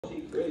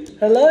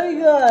Hello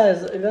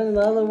guys, I got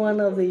another one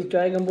of these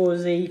Dragon Ball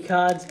Z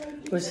cards.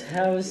 Which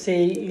have a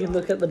see, you can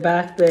look at the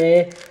back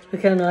there.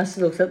 Look how nice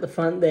it looks at the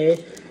front there.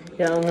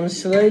 Yeah, I'm going to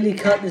slowly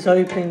cut this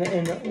open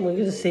and we're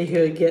going to see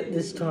who I get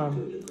this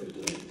time.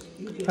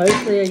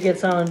 Hopefully I get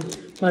someone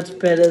much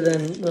better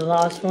than the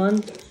last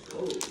one.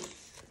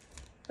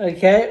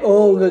 Okay,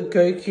 oh, we got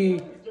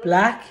Goku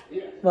Black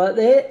right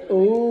there.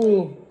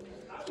 Oh,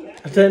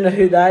 I don't know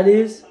who that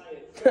is.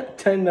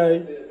 Don't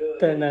know.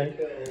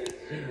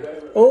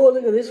 Oh,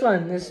 look at this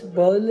one. This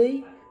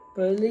Broly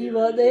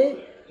right there.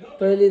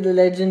 Broly the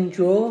Legend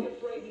draw.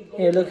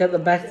 Yeah, look at the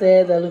back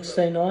there. That looks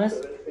so nice.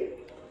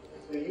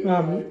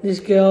 This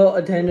girl,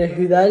 I don't know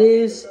who that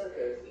is.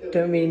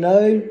 Don't really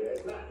know.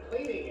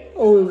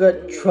 Oh, we've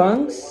got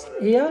Trunks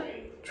here.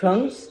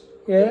 Trunks,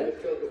 yeah.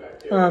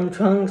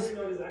 Trunks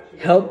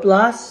Help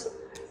Blast.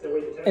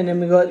 And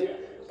then we got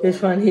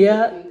this one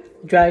here.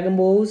 Dragon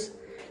Balls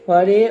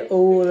right here.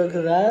 Oh, look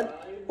at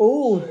that.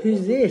 Oh,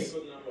 who's this?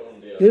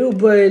 Little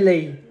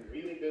Broly.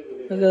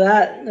 Look at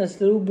that.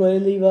 That's little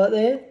Broly right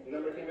there.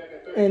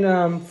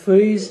 And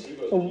Freeze,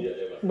 or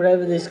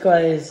whatever this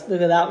guy is.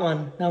 Look at that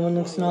one. That one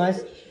looks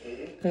nice.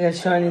 Look how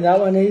shiny that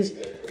one is.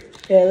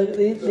 Yeah, look,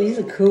 these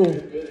are cool.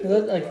 They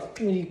got like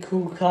really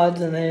cool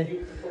cards in there.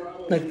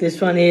 Like this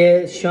one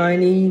here,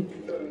 shiny.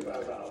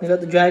 We got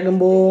the Dragon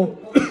Ball.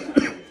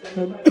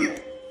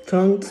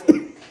 Trunks.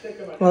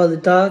 Oh, the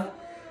Dark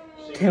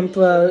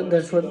Templar.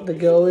 That's what the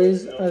girl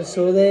is. I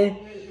saw there.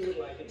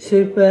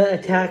 Super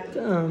Attack.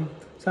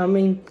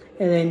 Something.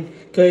 And then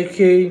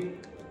Goku.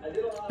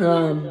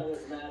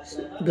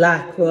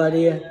 Black right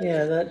here.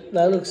 Yeah,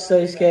 that looks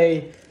so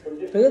scary.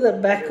 Look at the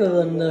back of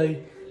them though.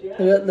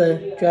 Look at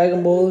the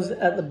Dragon Balls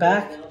at the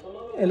back.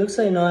 It looks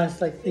so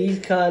nice. Like these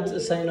cards are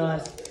so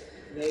nice.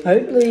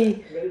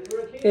 Hopefully,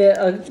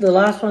 yeah, the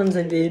last ones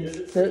I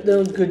did, they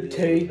were good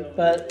too.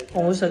 But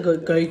I also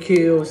got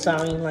Goku or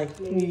something like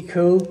really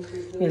cool.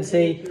 You can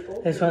see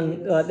this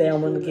one right there.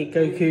 I'm gonna get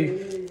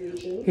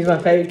Goku. He's my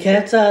favorite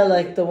character.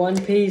 Like the One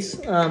Piece.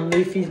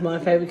 Luffy's my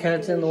favorite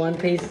character in the One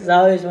Piece.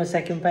 Zoro is my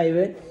second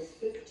favorite.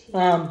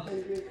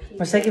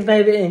 My second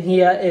favorite in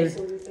here is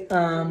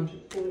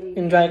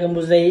in Dragon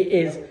Ball Z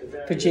is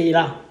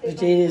Vegeta.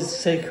 Vegeta is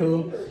so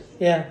cool.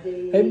 Yeah.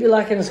 Hope you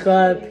like and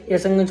subscribe.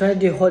 Yes, I'm gonna try to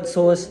do hot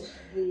sauce.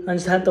 I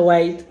just have to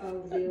wait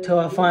till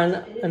I find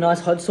a nice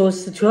hot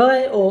sauce to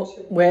try, or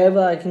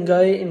wherever I can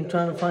go and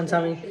trying to find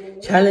something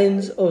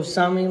challenge or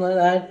something like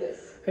that.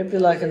 Hope you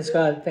like and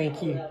subscribe.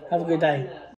 Thank you. Have a good day.